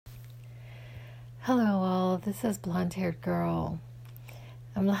Hello all, this is Blonde-Haired Girl.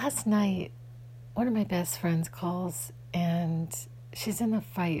 Last night, one of my best friends calls and she's in a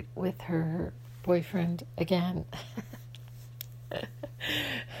fight with her boyfriend again.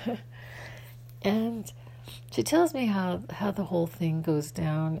 And she tells me how the whole thing goes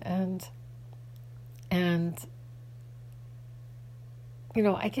down and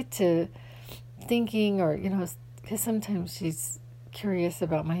I get to thinking because sometimes she's curious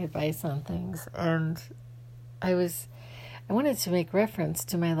about my advice on things, and I wanted to make reference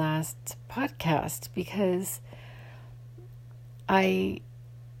to my last podcast because I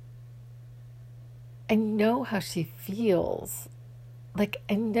know how she feels. Like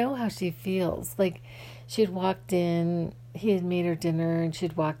she had walked in, he had made her dinner and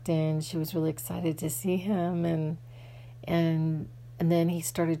she'd walked in, she was really excited to see him, and then he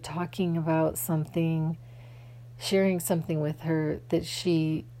started talking about sharing something with her that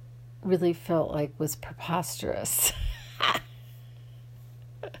she really felt like was preposterous.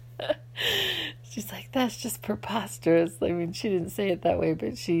 She's like, that's just preposterous. I mean, she didn't say it that way,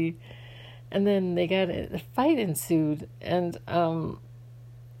 but and then a fight ensued, and a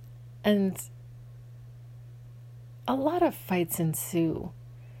lot of fights ensue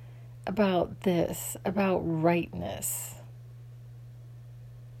about rightness.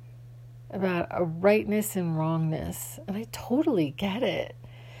 About a rightness and wrongness. And I totally get it.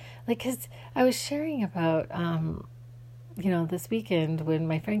 Because I was sharing about, this weekend when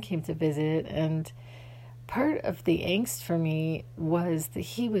my friend came to visit, and part of the angst for me was that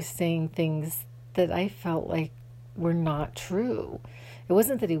he was saying things that I felt like were not true. It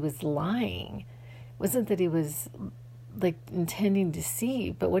wasn't that he was lying. It wasn't that he was intending to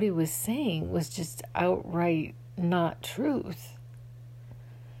deceive, but what he was saying was just outright not truth.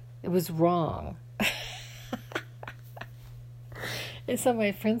 It was wrong. And so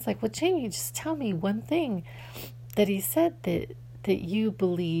my friend's like, well, Jamie, just tell me one thing that he said that you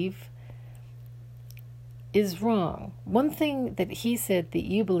believe is wrong. One thing that he said that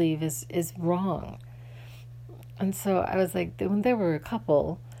you believe is wrong. And so I was like, there were a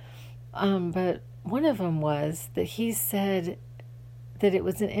couple, but one of them was that he said that it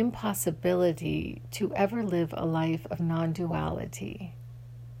was an impossibility to ever live a life of non-duality.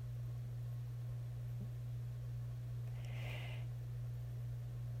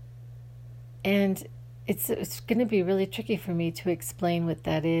 And it's going to be really tricky for me to explain what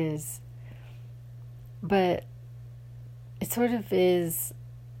that is. But it sort of is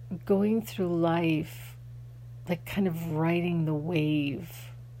going through life, like kind of riding the wave.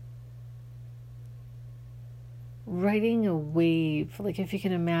 Riding a wave, like if you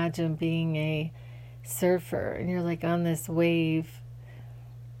can imagine being a surfer and you're like on this wave,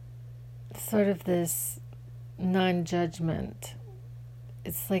 sort of this non-judgment.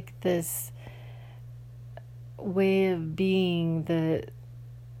 It's like this way of being that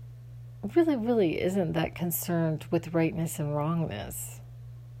really, really isn't that concerned with rightness and wrongness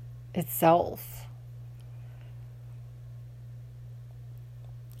itself.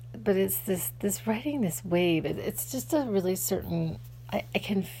 But it's this riding this wave. It's just a really certain, I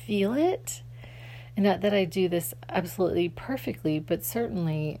can feel it. And not that I do this absolutely perfectly, but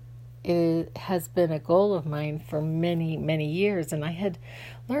certainly it has been a goal of mine for many, many years. And I had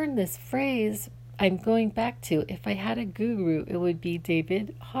learned this phrase I'm going back to. If I had a guru, it would be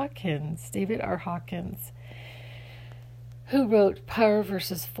David R. Hawkins, who wrote Power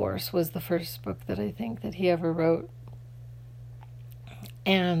versus Force, was the first book that I think that he ever wrote.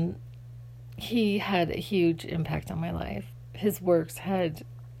 And he had a huge impact on my life. His works had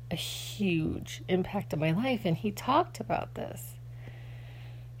a huge impact on my life, and he talked about this.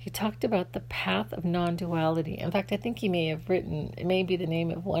 He talked about the path of non-duality. In fact, I think he may have written, it may be the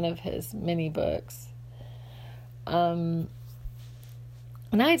name of one of his many books. And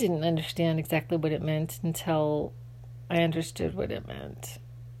I didn't understand exactly what it meant until I understood what it meant.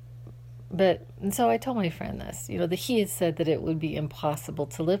 And so I told my friend this, that he had said that it would be impossible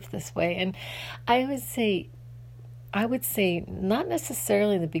to live this way. And I would say not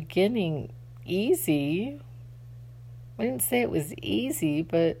necessarily in the beginning easy. I didn't say it was easy,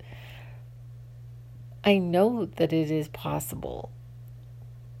 but I know that it is possible.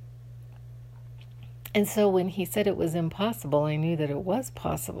 And so when he said it was impossible, I knew that it was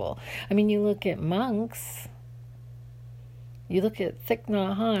possible. I mean, you look at monks, you look at Thich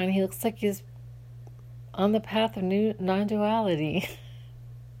Nhat Hanh, he looks like he's on the path of non-duality.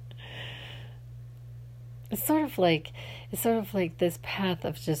 It's sort of like this path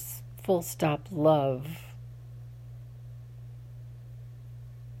of just full stop love.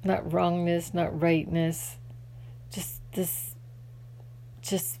 Not wrongness, not rightness, just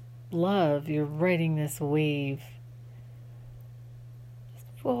love, you're riding this wave.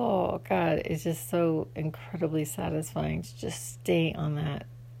 Oh God, it's just so incredibly satisfying to just stay on that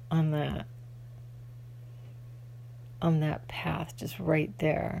path, just right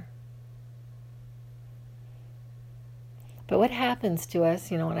there. But what happens to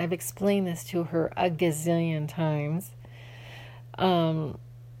us, and I've explained this to her a gazillion times, I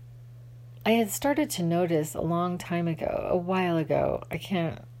had started to notice a long time ago, a while ago, I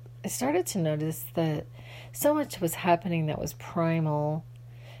started to notice that so much was happening that was primal,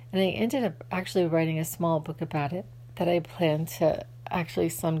 and I ended up actually writing a small book about it that I plan to actually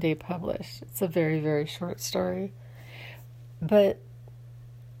someday publish. It's a very, very short story. But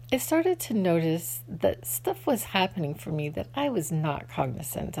I started to notice that stuff was happening for me that I was not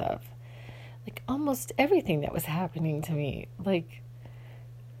cognizant of. Like almost everything that was happening to me.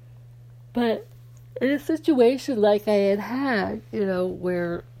 But in a situation like I had,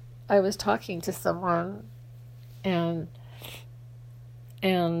 where I was talking to someone and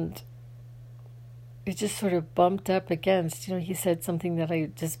it just sort of bumped up against, he said something that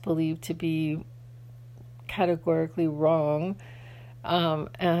I just believed to be categorically wrong.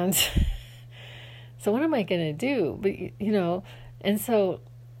 And so what am I going to do? But, and so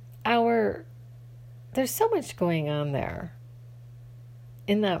there's so much going on there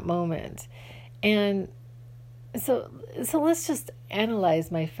in that moment. And so let's just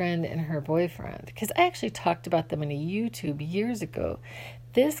analyze my friend and her boyfriend, because I actually talked about them in a YouTube years ago.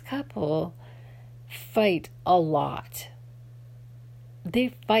 This couple fight a lot.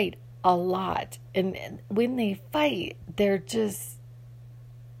 They fight a lot. And when they fight, they're just,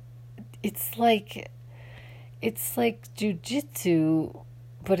 it's like jujitsu,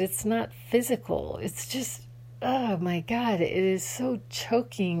 but it's not physical. It's just, oh my God, it is so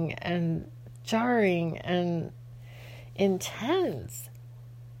choking and jarring and intense.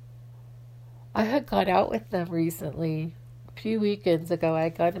 I had gone out with them recently. A few weekends ago, I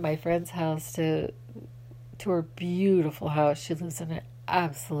had gone to my friend's house to her beautiful house. She lives in an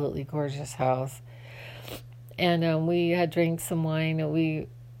absolutely gorgeous house. And we had drank some wine, and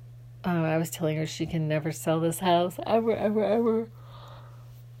I was telling her she can never sell this house, ever, ever,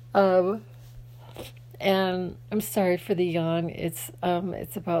 ever. And I'm sorry for the yawn. It's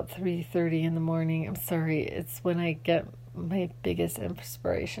about 3:30 in the morning. I'm sorry. It's when I get my biggest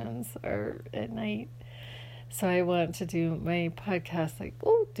inspirations are at night. So I want to do my podcast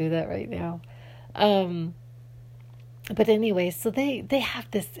do that right now. But anyway, so they have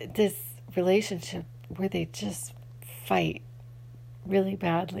this relationship where they just fight really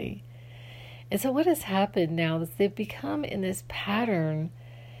badly. And so what has happened now is they've become in this pattern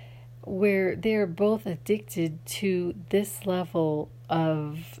where they're both addicted to this level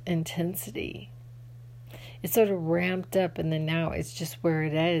of intensity. It's sort of ramped up, and then now it's just where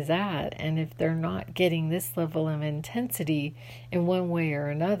it is at. And if they're not getting this level of intensity in one way or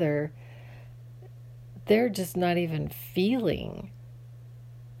another, they're just not even feeling.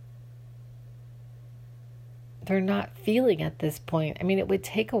 They're not feeling at this point. I mean, it would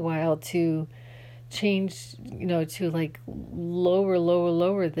take a while to change, to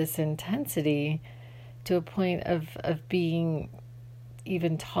lower this intensity to a point of being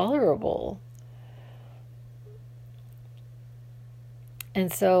even tolerable.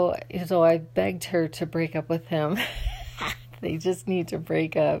 And so, I begged her to break up with him. They just need to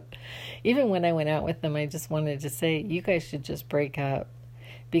break up. Even when I went out with them, I just wanted to say, you guys should just break up.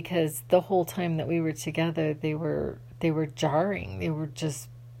 Because the whole time that we were together, they were jarring. They were just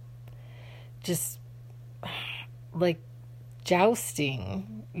like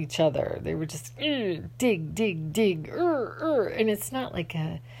jousting each other. They were just dig, and it's not like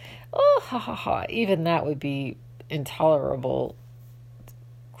ha ha ha. Even that would be intolerable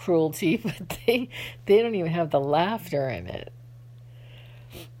cruelty, but they don't even have the laughter in it.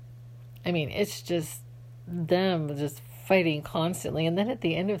 I mean, it's just them just fighting constantly. And then at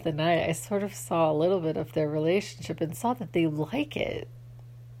the end of the night, I sort of saw a little bit of their relationship and saw that they like it.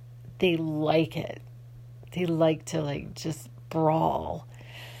 They like it. They like to just brawl.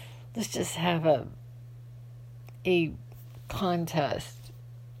 Let's just have a contest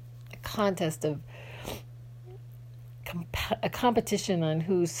of a competition on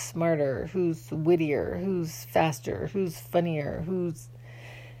who's smarter, who's wittier, who's faster, who's funnier, who's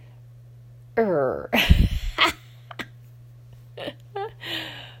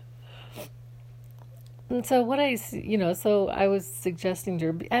And so so I was suggesting to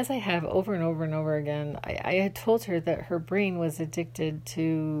her, as I have over and over and over again, I had told her that her brain was addicted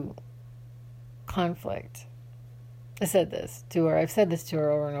to conflict. I said this to her. I've said this to her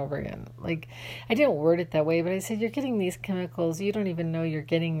over and over again. Like, I didn't word it that way, but I said, you're getting these chemicals. You don't even know you're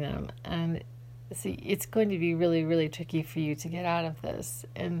getting them. And see, it's going to be really, really tricky for you to get out of this.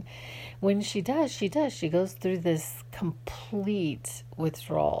 And when she does. She goes through this complete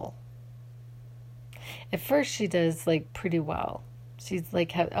withdrawal. At first, she does, like, pretty well. She's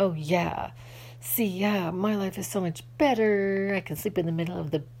like, oh, yeah. See, yeah, my life is so much better. I can sleep in the middle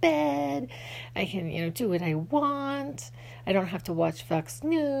of the bed. I can, do what I want. I don't have to watch Fox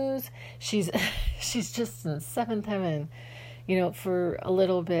News. She's just in seventh heaven, for a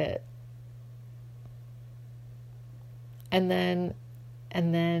little bit. And then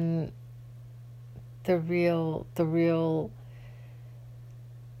the real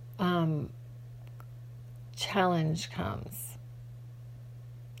challenge comes.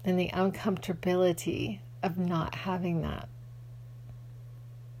 And the uncomfortability of not having that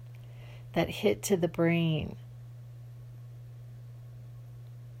hit to the brain.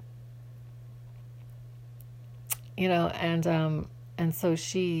 And so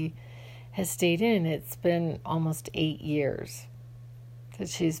she has stayed in. It's been almost 8 years that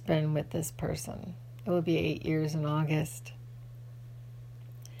she's been with this person. It will be 8 years in August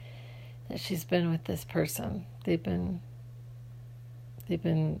that she's been with this person. They've been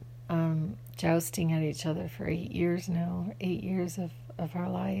jousting at each other for 8 years now. 8 years of our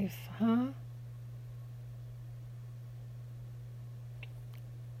life, huh?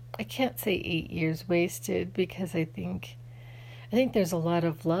 I can't say 8 years wasted because I think there's a lot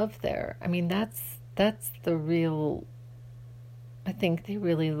of love there. I mean, that's the real. I think they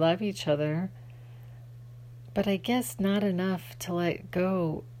really love each other, but I guess not enough to let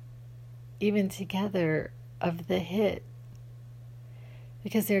go, even together, of the hit.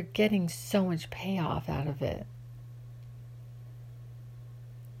 Because they're getting so much payoff out of it.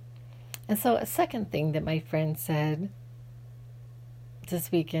 And so a second thing that my friend said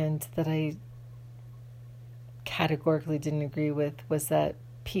this weekend that I categorically didn't agree with was that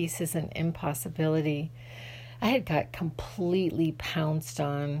peace is an impossibility. I had got completely pounced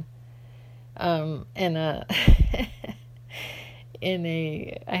on I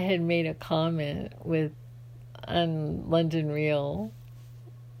had made a comment on London Real.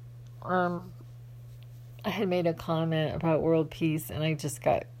 I had made a comment about world peace, and I just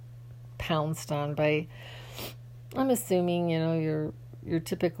got pounced on by, I'm assuming, your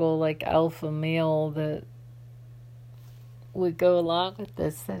typical, like, alpha male that would go along with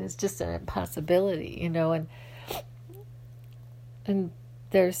this, that is just an impossibility, and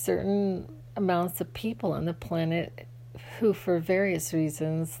there's certain amounts of people on the planet who, for various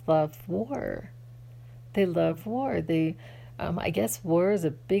reasons, love war. They love war. I guess war is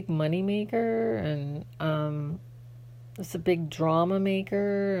a big money maker, and it's a big drama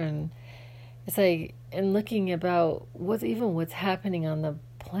maker, and it's like, in looking about what's happening on the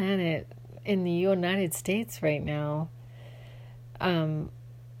planet in the United States right now.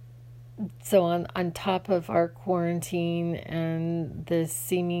 So on top of our quarantine and this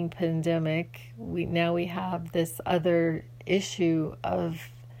seeming pandemic, we have this other issue of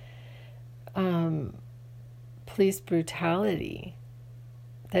police brutality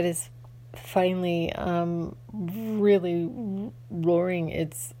that is finally really roaring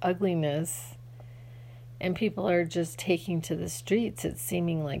its ugliness, and people are just taking to the streets. It's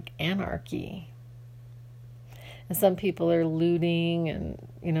seeming like anarchy, and some people are looting and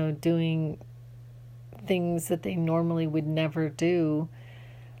doing things that they normally would never do.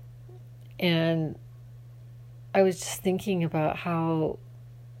 And I was just thinking about how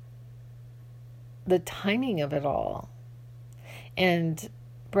the timing of it all. And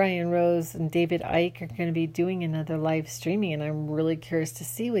Brian Rose and David Icke are going to be doing another live streaming, and I'm really curious to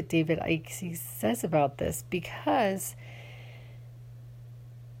see what David Icke says about this, because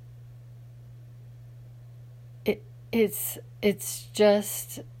it's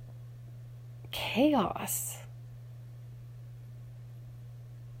just chaos.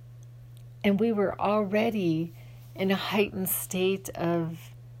 And we were already in a heightened state of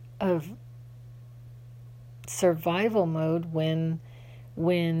survival mode when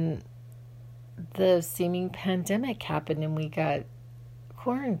the seeming pandemic happened and we got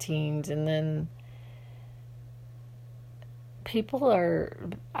quarantined, and then people are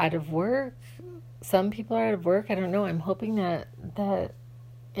out of work. Some people are out of work. I don't know. I'm hoping that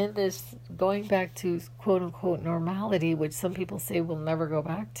in this going back to quote unquote normality, which some people say we'll never go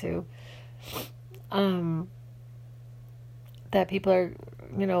back to, that people are,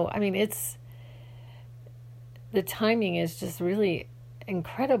 it's, the timing is just really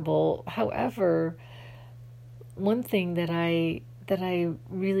incredible. However, one thing that I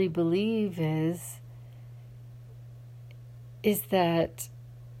really believe is is that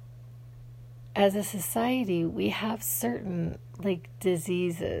as a society, we have certain like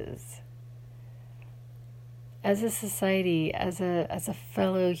diseases. As a society, as a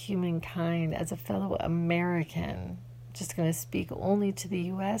fellow humankind, as a fellow American, just going to speak only to the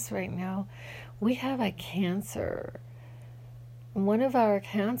US right now, we have a cancer. One of our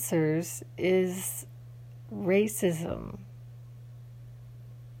cancers is racism.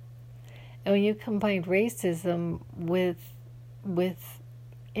 And when you combine racism with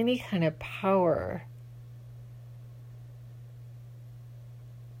any kind of power,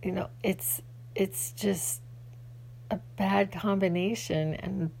 it's just a bad combination,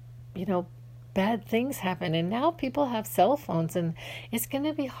 and bad things happen. And now people have cell phones, and it's going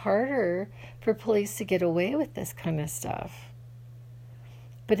to be harder for police to get away with this kind of stuff.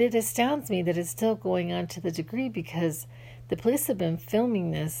 But it astounds me that it's still going on to the degree, because the police have been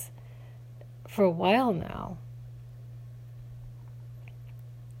filming this for a while now.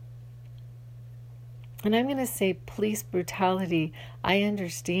 And I'm going to say police brutality. I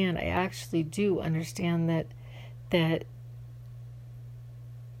understand. I actually do understand that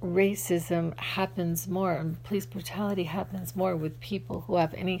racism happens more, and police brutality happens more with people who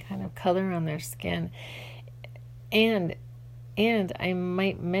have any kind of color on their skin. And I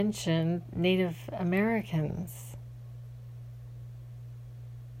might mention Native Americans.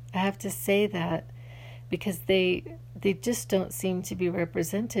 I have to say that because they just don't seem to be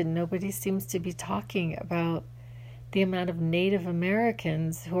represented. Nobody seems to be talking about the amount of Native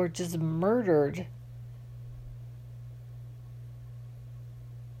Americans who are just murdered.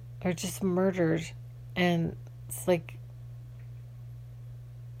 Or just murdered. And it's like,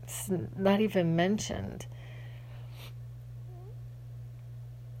 it's not even mentioned.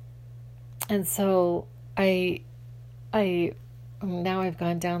 And so now I've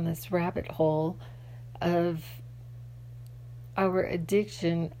gone down this rabbit hole of our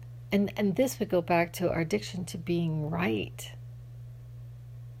addiction, and this would go back to our addiction to being right.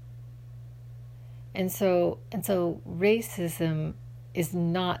 And so racism is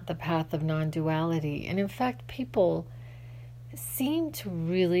not the path of non-duality. And in fact, people seem to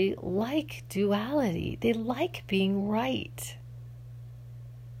really like duality. They like being right.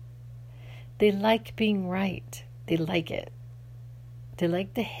 They like being right. They like it. They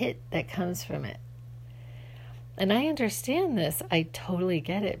like the hit that comes from it. And I understand this. I totally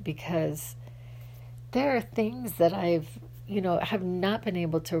get it, because there are things that I've, have not been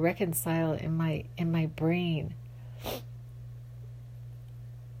able to reconcile in my brain.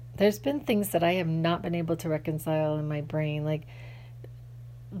 There's been things that I have not been able to reconcile in my brain. Like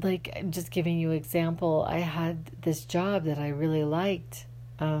just giving you an example, I had this job that I really liked.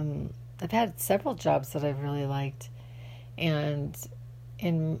 I've had several jobs that I've really liked. And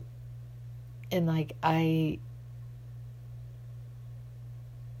I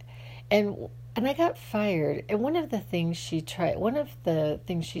got fired. And one of the things she tried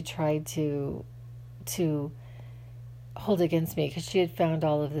to hold against me, because she had found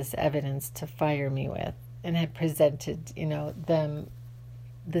all of this evidence to fire me with, and had presented, them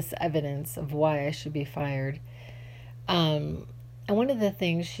this evidence of why I should be fired. And one of the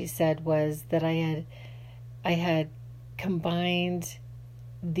things she said was that I had combined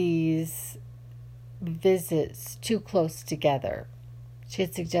these visits too close together. She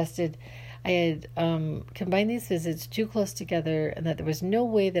had suggested I had combined these visits too close together, and that there was no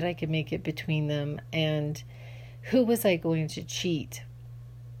way that I could make it between them, and who was I going to cheat?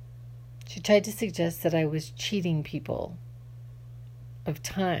 She tried to suggest that I was cheating people of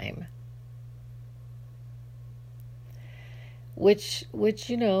time. Which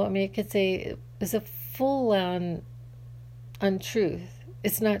I could say it was a full-on untruth.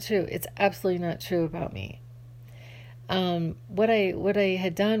 It's not true. It's absolutely not true about me. What I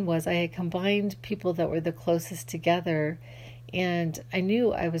had done was I had combined people that were the closest together, and I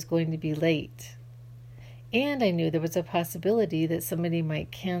knew I was going to be late. And I knew there was a possibility that somebody might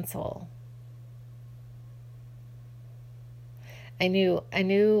cancel. I knew,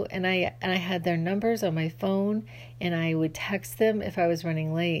 and I had their numbers on my phone, and I would text them if I was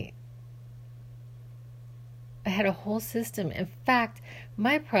running late. I had a whole system. In fact,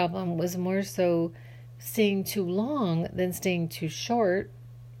 my problem was more so staying too long than staying too short.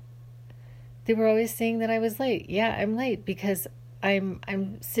 They were always saying that I was late. Yeah, I'm late because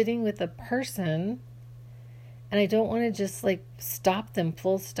I'm sitting with a person, and I don't want to just stop them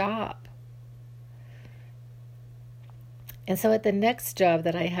full stop. And so at the next job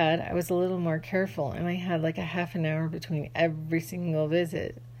that I had, I was a little more careful, and I had a half an hour between every single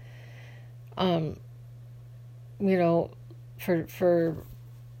visit. For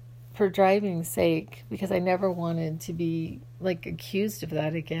for driving's sake, because I never wanted to be like accused of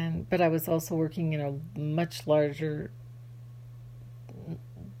that again. But I was also working in a much larger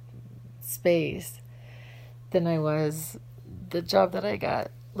space than I was the job that I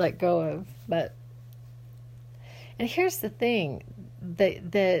got let go of. But, and here's the thing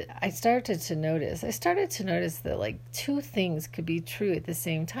that I started to notice. I started to notice that like two things could be true at the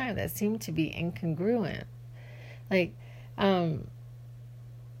same time that seemed to be incongruent. Like,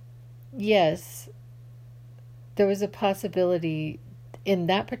 yes, there was a possibility in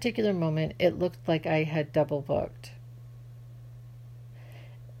that particular moment. It looked like I had double booked.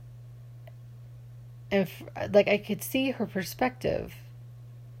 And like I could see her perspective.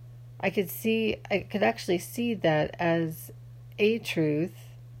 I could actually see that as a truth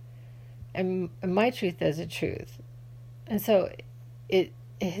and my truth as a truth. And so it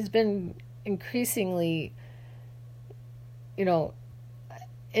has been increasingly,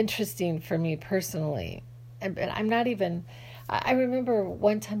 interesting for me personally. And I'm not even, I remember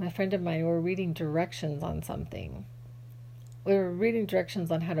one time a friend of mine, we were reading directions on something. We were reading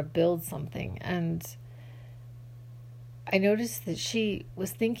directions on how to build something, and I noticed that she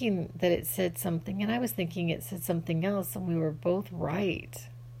was thinking that it said something, and I was thinking it said something else, and we were both right.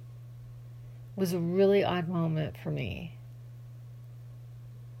 It was a really odd moment for me.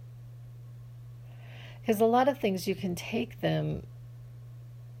 Because a lot of things, you can take them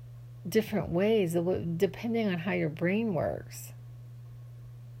different ways depending on how your brain works.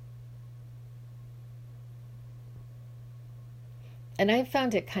 And I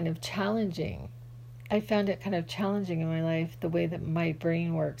found it kind of challenging. In my life, the way that my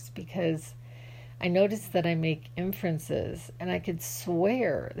brain works, because I noticed that I make inferences, and I could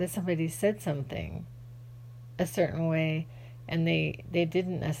swear that somebody said something a certain way, and they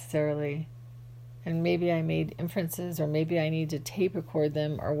didn't necessarily. And maybe I made inferences, or maybe I need to tape record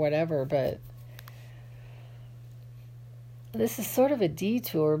them or whatever, but this is sort of a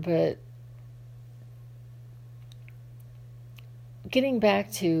detour. But getting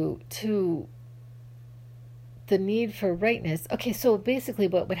back to the need for rightness. Okay, so basically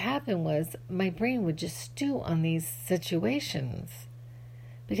what would happen was my brain would just stew on these situations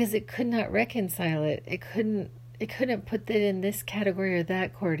because it could not reconcile it. It couldn't put it in this category or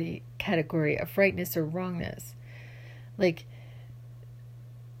that category of rightness or wrongness.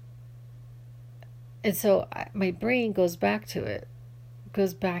 And so my brain goes back to it,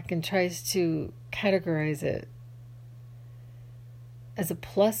 goes back and tries to categorize it as a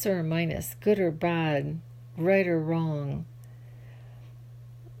plus or a minus, good or bad, right or wrong.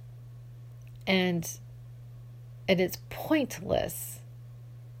 And it's pointless.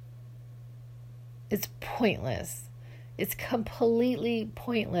 It's pointless. It's completely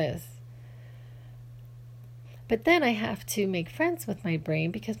pointless. But then I have to make friends with my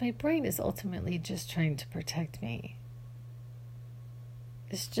brain, because my brain is ultimately just trying to protect me.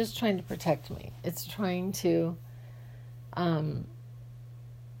 It's just trying to protect me. It's trying to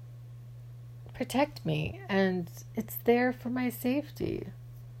protect me, and it's there for my safety.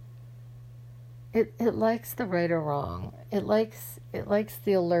 It likes the right or wrong. It likes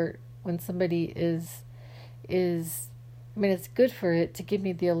the alert when somebody is it's good for it to give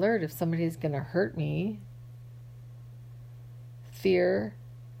me the alert if somebody's going to hurt me. Fear,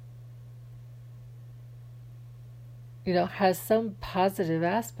 has some positive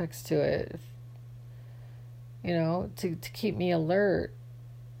aspects to it, to keep me alert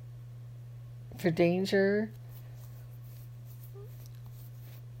for danger.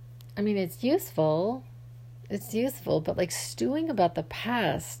 It's useful, but stewing about the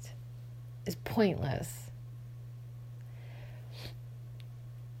past is pointless.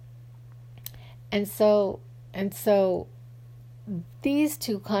 And so these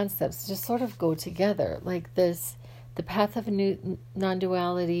two concepts just sort of go together, like this, the path of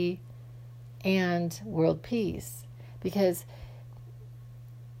non-duality and world peace, because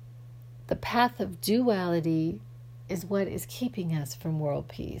the path of duality is what is keeping us from world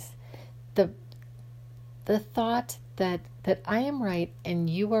peace. The thought that I am right and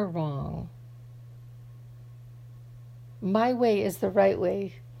you are wrong. My way is the right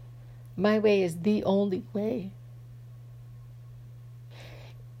way. My way is the only way.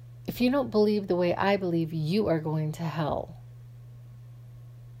 If you don't believe the way I believe, you are going to hell.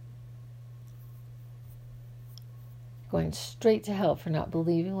 Going straight to hell for not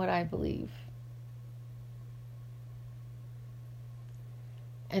believing what I believe.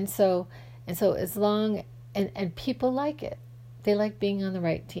 And so as long, and people like it. They like being on the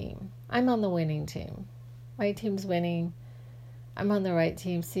right team. I'm on the winning team. My team's winning. I'm on the right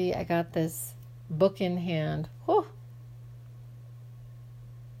team. See, I got this book in hand. Whew.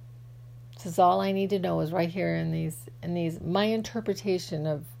 This is all I need to know is right here in these my interpretation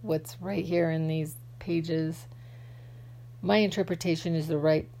of what's right here in these pages. My interpretation is the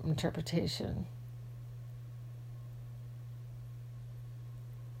right interpretation.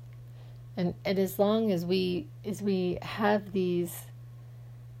 And as long as we have these,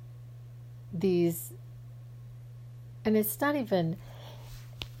 and it's not even,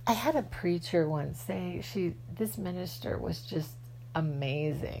 I had a preacher once say, this minister was just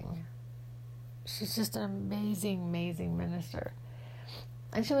amazing. She's just an amazing, amazing minister.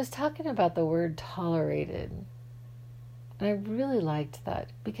 And she was talking about the word tolerated. And I really liked that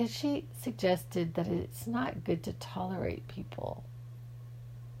because she suggested that it's not good to tolerate people.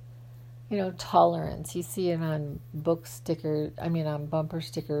 You know, tolerance. You see it on on bumper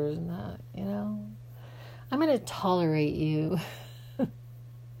stickers and that, you know. I'm going to tolerate you.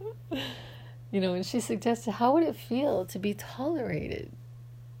 You know, and she suggested, how would it feel to be tolerated?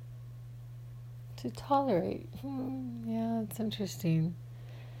 To tolerate. Yeah, it's interesting.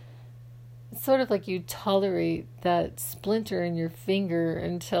 It's sort of like you tolerate that splinter in your finger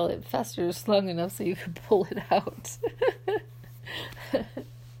until it festers long enough so you can pull it out.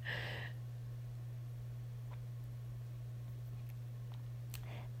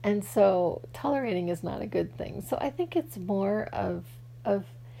 And so tolerating is not a good thing. So I think it's more of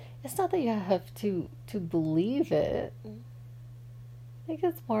it's not that you have to believe it. I think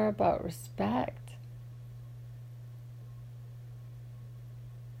it's more about respect.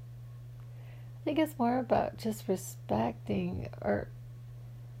 I think it's more about just respecting,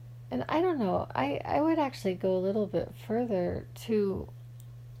 and I don't know, I would actually go a little bit further to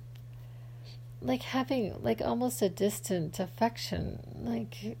like having like almost a distant affection,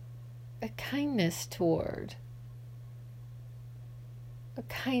 like a kindness towards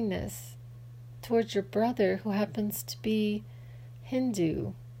your brother who happens to be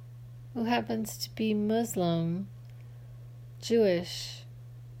Hindu, who happens to be Muslim, Jewish,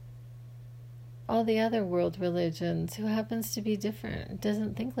 all the other world religions, who happens to be different,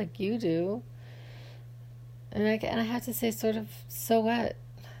 doesn't think like you do. And I have to say, sort of, so what?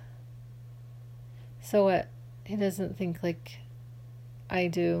 So what? He doesn't think like I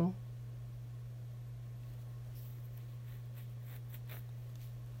do.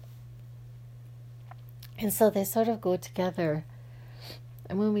 And so they sort of go together.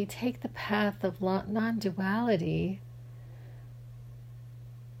 And when we take the path of non-duality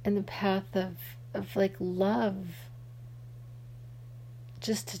and the path of like love,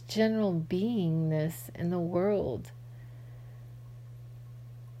 just a general beingness in the world,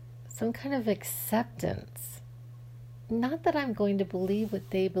 some kind of acceptance. Not that I'm going to believe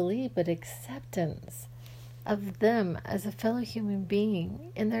what they believe, but acceptance of them as a fellow human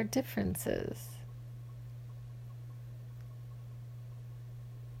being in their differences.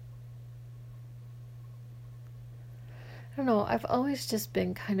 I don't know, I've always just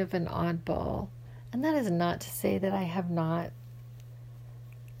been kind of an oddball. And that is not to say that I have not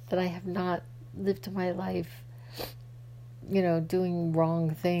lived my life, you know, doing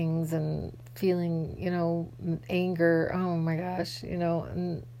wrong things and feeling, you know, anger. Oh my gosh, you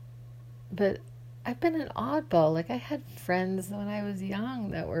know, but I've been an oddball. Like I had friends when I was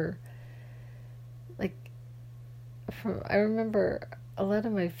young that were like, I remember a lot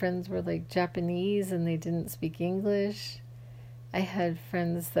of my friends were like Japanese and they didn't speak English. I had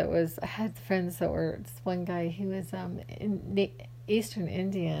friends that were, this one guy, he was Eastern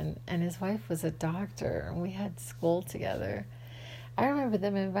Indian, and his wife was a doctor, and we had school together. I remember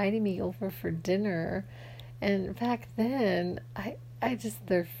them inviting me over for dinner, and back then, I just,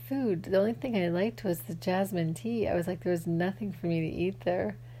 their food, the only thing I liked was the jasmine tea. I was like, there was nothing for me to eat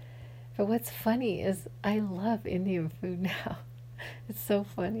there. But what's funny is I love Indian food now. It's so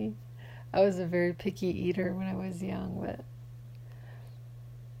funny. I was a very picky eater when I was young, but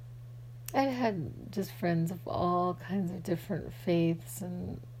I had just friends of all kinds of different faiths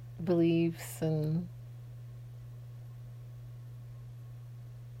and beliefs, and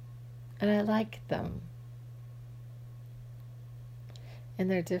I liked them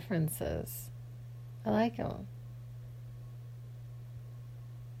and their differences. I like them.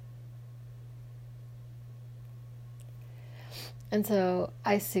 And so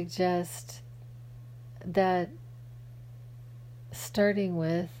I suggest that starting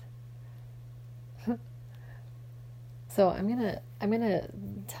with, so I'm gonna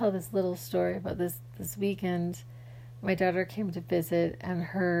tell this little story about this weekend. My daughter came to visit, and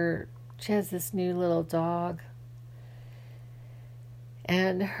she has this new little dog,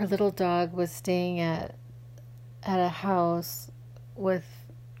 and her little dog was staying at a house with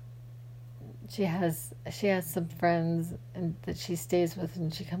she has some friends and that she stays with,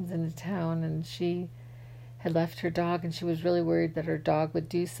 and she comes into town, and she had left her dog, and she was really worried that her dog would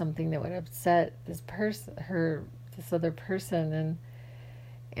do something that would upset this other person,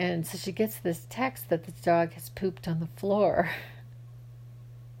 and so she gets this text that the dog has pooped on the floor.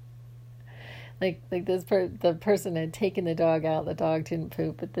 like the person had taken the dog out, the dog didn't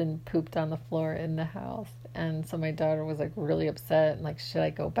poop, but then pooped on the floor in the house. And so my daughter was like really upset and like, should I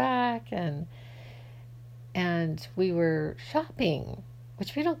go back? And we were shopping,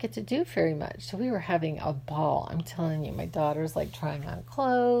 which we don't get to do very much. So we were having a ball. I'm telling you, my daughter's like trying on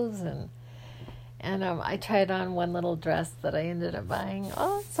clothes, and I tried on one little dress that I ended up buying.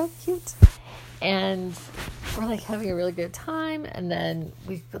 Oh, it's so cute. And we're like having a really good time. And then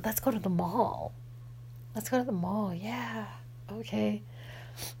let's go to the mall. Yeah. Okay.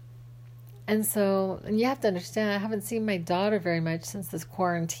 And so, and you have to understand, I haven't seen my daughter very much since this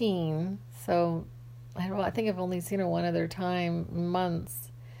quarantine. So, I think I've only seen her one other time in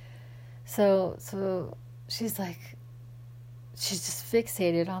months. So she's like, she's just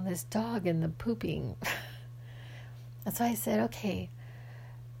fixated on this dog and the pooping. And so I said, okay,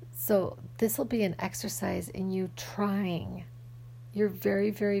 so this will be an exercise in you trying your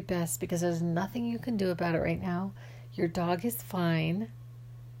very, very best, because there's nothing you can do about it right now. Your dog is fine.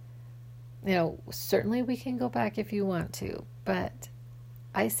 Certainly we can go back if you want to, but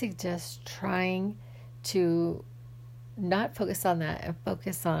I suggest trying to not focus on that and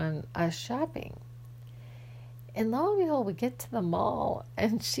focus on us shopping. And lo and behold, we get to the mall,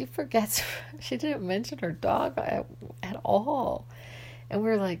 and she forgets, she didn't mention her dog at all. And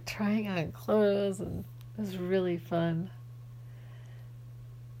we're like trying on clothes, and it was really fun.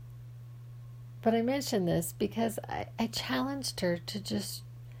 But I mentioned this because I challenged her to just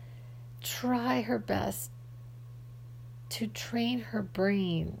try her best to train her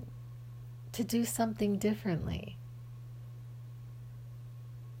brain to do something differently.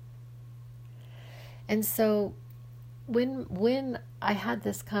 And so when I had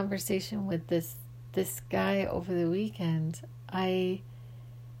this conversation with this guy over the weekend, I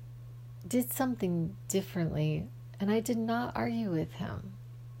did something differently, and I did not argue with him.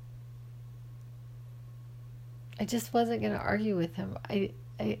 I just wasn't going to argue with him. I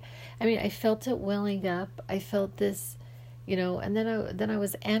mean, I felt it welling up. I felt this, and then I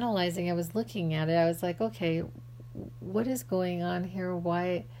was analyzing. I was looking at it. I was like, okay, what is going on here?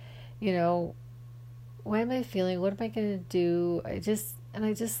 Why, why am I feeling? What am I going to do? I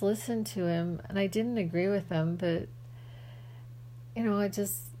just listened to him, and I didn't agree with him, but,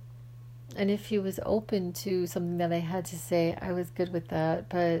 and if he was open to something that I had to say, I was good with that,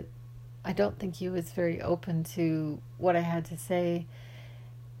 but I don't think he was very open to what I had to say.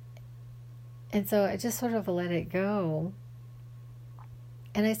 And so I just sort of let it go.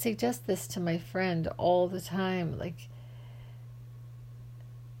 And I suggest this to my friend all the time, like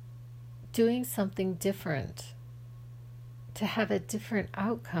doing something different to have a different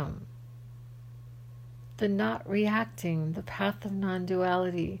outcome. The not reacting, the path of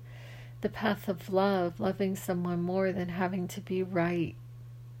non-duality, the path of love, loving someone more than having to be right.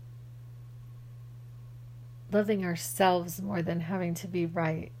 Loving ourselves more than having to be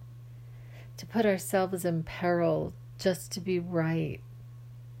right. To put ourselves in peril just to be right.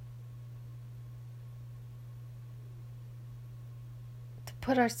 To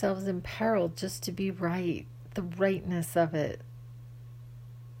put ourselves in peril just to be right. The rightness of it.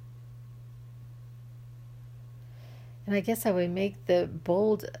 And I guess I would make the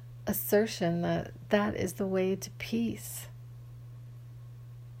bold assertion that that is the way to peace.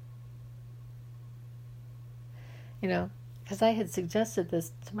 Because I had suggested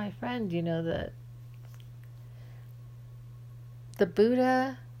this to my friend, that the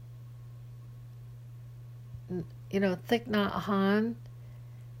Buddha, Thich Nhat Hanh,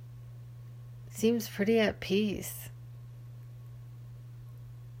 seems pretty at peace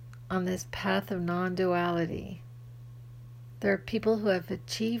on this path of non-duality. There are people who have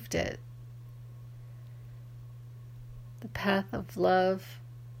achieved it. The path of love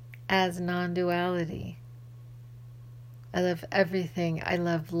as non-duality. I love everything. I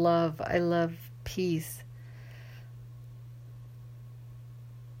love love. I love peace.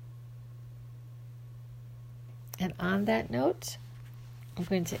 And on that note, I'm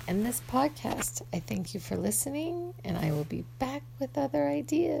going to end this podcast. I thank you for listening, and I will be back with other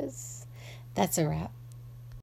ideas. That's a wrap.